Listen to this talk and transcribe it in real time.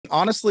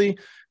honestly,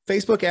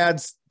 Facebook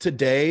ads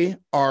today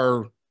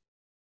are,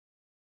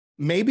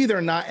 maybe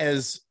they're not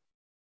as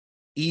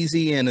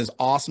easy and as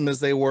awesome as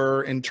they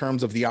were in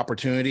terms of the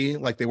opportunity,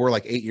 like they were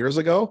like 8 years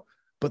ago,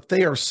 but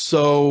they are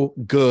so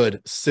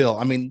good still.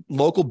 I mean,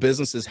 local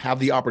businesses have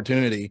the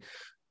opportunity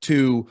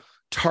to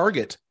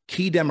target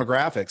key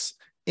demographics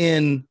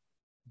in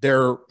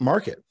their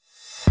market.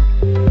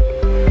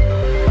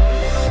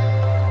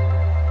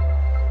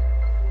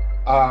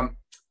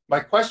 My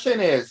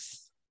question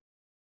is,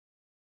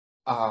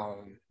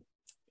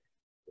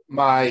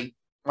 my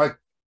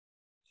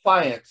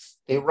clients,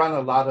 they run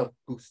a lot of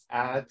boost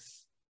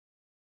ads,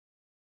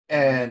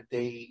 and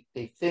they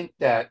think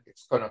that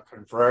it's going to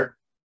convert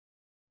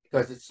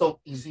because it's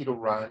so easy to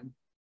run.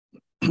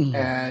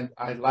 And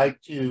I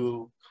like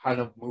to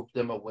kind of move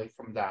them away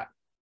from that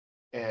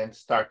and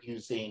start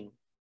using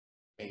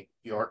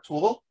your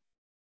tool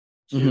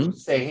to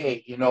say,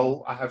 hey, you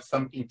know, I have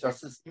something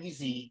just as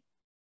easy,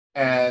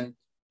 and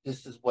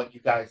this is what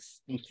you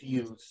guys need to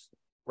use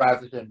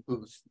rather than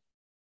Boost.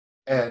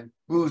 And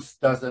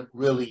Boost doesn't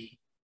really,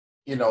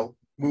 you know,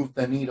 move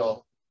the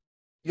needle.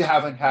 You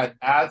haven't had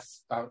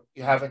ads,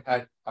 you haven't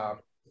had,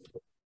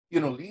 you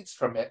know, leads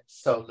from it.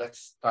 So let's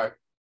start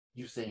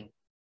using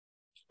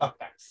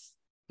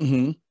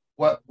UpHex.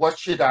 What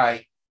should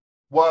I,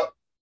 what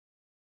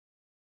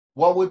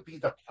would be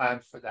the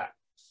plan for that?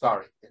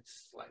 Sorry,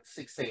 it's like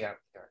 6 a.m.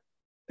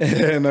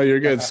 here. No, you're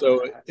good.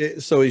 So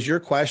is your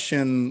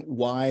question,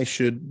 why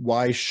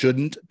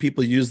shouldn't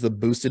people use the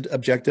boosted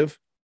objective?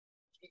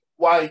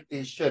 Why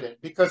they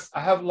shouldn't? Because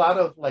I have a lot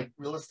of like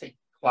real estate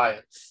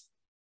clients,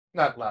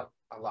 not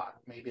a lot,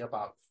 maybe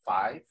about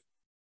 5,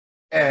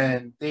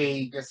 and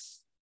they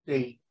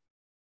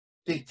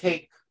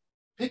take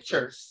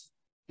pictures.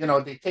 You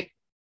know,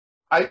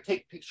 I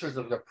take pictures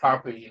of the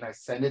property and I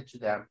send it to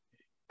them,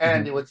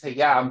 and they would say,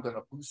 "Yeah, I'm going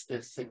to boost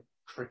this," and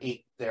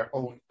create their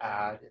own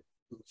ad and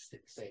boost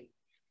it. Say,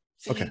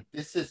 "See, okay,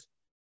 this is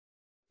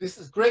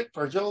great,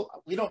 Virgil.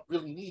 We don't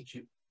really need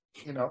you."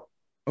 You know.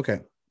 Okay.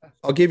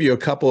 I'll give you a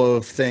couple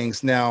of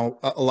things. Now,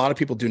 a lot of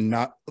people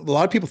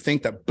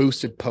think that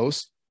boosted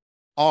posts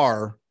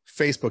are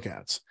Facebook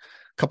ads.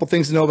 A couple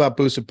things to know about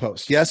boosted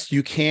posts. Yes,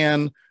 you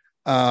can.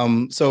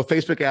 So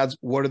Facebook ads,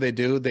 what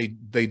do?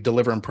 They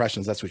deliver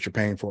impressions. That's what you're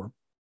paying for.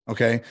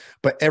 Okay.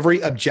 But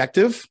every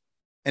objective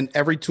and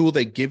every tool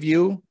they give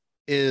you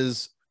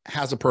has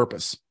a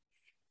purpose.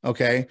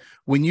 Okay.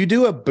 When you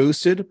do a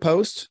boosted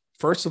post,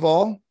 first of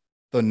all,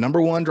 the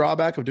number one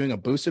drawback of doing a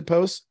boosted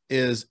post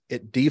is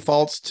it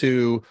defaults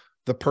to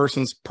the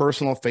person's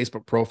personal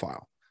Facebook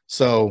profile.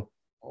 So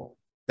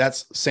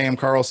that's Sam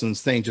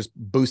Carlson's thing, just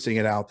boosting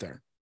it out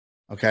there.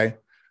 Okay.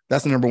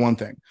 That's the number one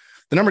thing.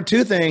 The number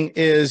two thing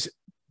is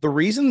the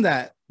reason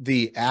that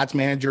the ads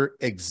manager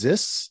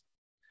exists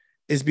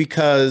is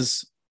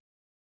because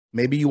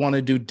maybe you want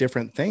to do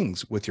different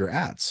things with your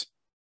ads.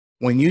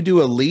 When you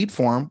do a lead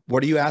form,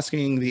 what are you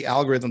asking the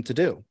algorithm to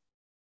do?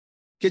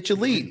 Get you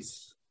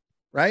leads,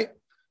 right?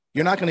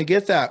 You're not going to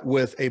get that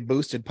with a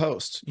boosted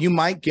post. You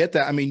might get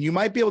that. I mean, you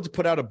might be able to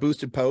put out a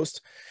boosted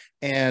post.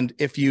 And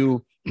if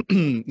you,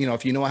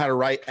 if you know how to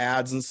write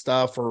ads and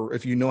stuff, or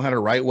if you know how to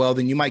write well,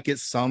 then you might get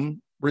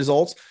some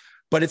results,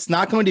 but it's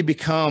not going to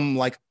become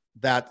like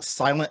that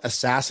silent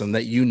assassin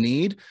that you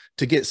need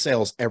to get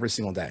sales every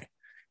single day.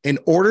 In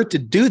order to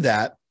do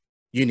that,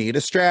 you need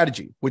a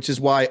strategy, which is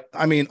why,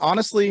 I mean,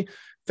 honestly,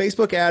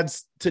 Facebook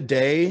ads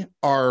today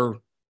are,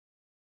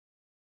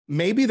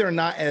 maybe they're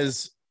not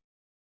as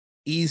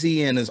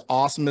easy and as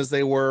awesome as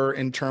they were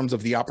in terms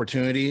of the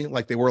opportunity,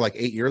 like they were like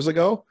 8 years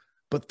ago,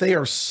 but they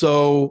are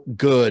so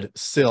good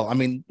still. I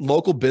mean,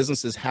 local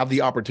businesses have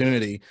the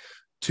opportunity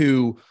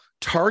to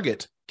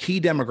target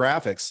key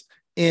demographics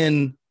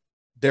in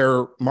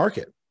their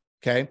market.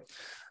 Okay.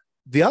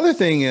 The other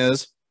thing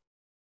is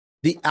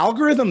the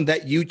algorithm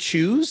that you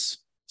choose.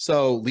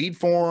 So lead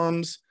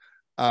forms,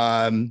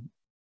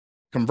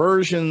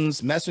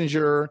 conversions,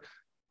 messenger,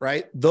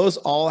 right? Those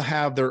all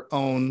have their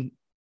own,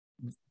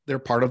 they're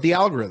part of the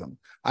algorithm.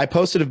 I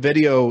posted a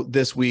video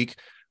this week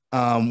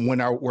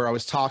where I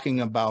was talking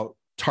about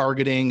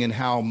targeting and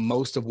how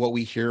most of what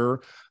we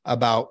hear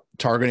about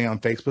targeting on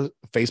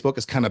Facebook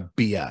is kind of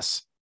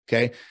BS.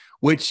 Okay.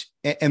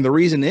 And the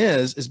reason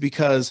is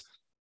because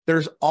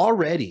there's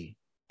already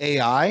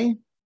AI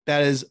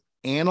that is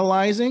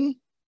analyzing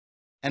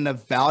and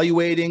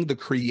evaluating the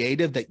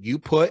creative that you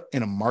put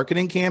in a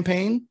marketing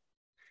campaign,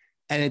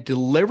 and it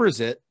delivers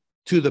it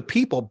to the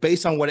people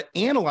based on what it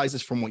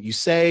analyzes from what you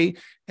say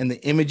and the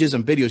images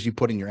and videos you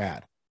put in your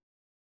ad.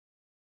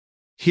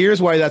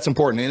 Here's why that's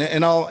important.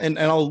 And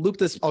I'll loop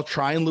this, I'll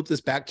try and loop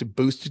this back to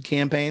boosted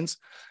campaigns.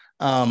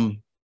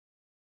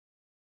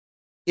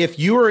 If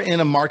you are in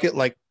a market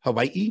like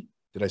Hawaii,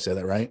 did I say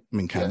that right? I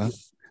mean, kind of.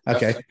 Yes.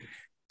 Okay. Yes.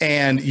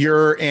 And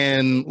you're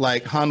in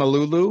like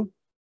Honolulu,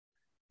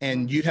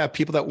 and you have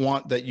people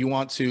that you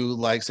want to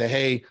like say,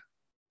 hey,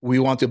 we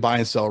want to buy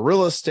and sell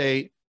real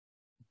estate.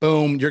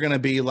 Boom, you're going to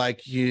be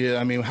like, yeah,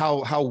 I mean,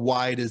 how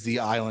wide is the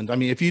island? I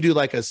mean, if you do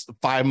like a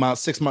 5 mile,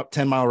 6 mile,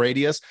 10 mile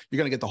radius, you're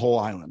going to get the whole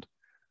island,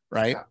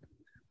 right? Yeah.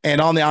 And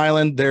on the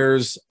island,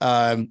 there's,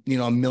 you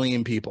know, 1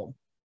 million people.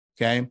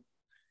 Okay.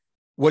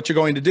 What you're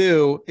going to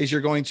do is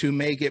you're going to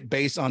make it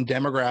based on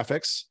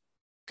demographics.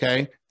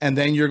 Okay. And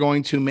then you're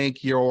going to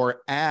make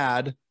your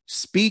ad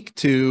speak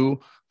to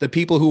the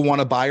people who want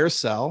to buy or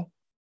sell.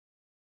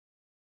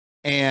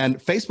 And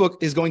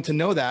Facebook is going to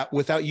know that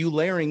without you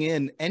layering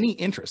in any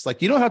interest.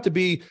 Like, you don't have to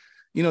be,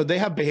 you know, they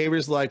have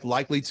behaviors like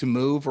likely to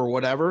move or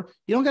whatever.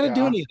 You don't got to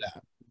do any of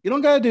that. You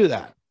don't got to do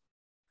that.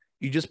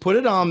 You just put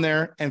it on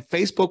there and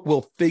Facebook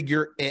will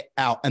figure it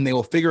out, and they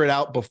will figure it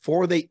out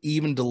before they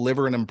even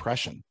deliver an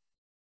impression.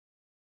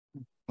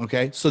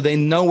 Okay. So they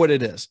know what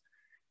it is.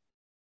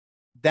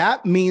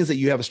 That means that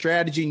you have a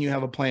strategy and you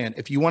have a plan.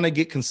 If you want to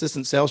get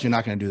consistent sales, you're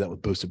not going to do that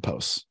with boosted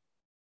posts.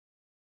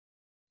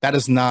 That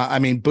is not, I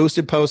mean,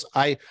 boosted posts,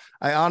 I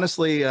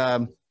honestly,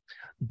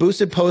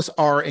 boosted posts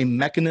are a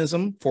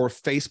mechanism for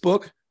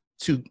Facebook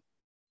to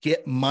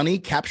get money,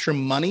 capture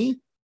money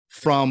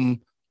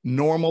from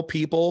normal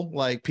people,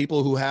 like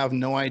people who have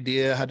no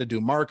idea how to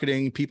do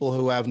marketing, people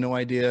who have no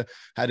idea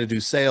how to do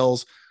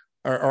sales,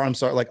 or I'm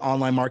sorry, like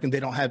online marketing. They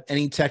don't have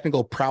any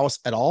technical prowess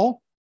at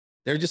all.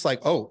 They're just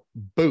like, oh,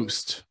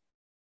 boost,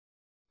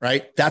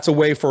 right? That's a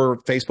way for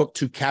Facebook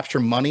to capture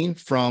money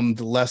from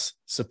the less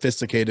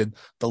sophisticated,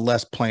 the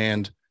less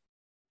planned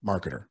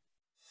marketer.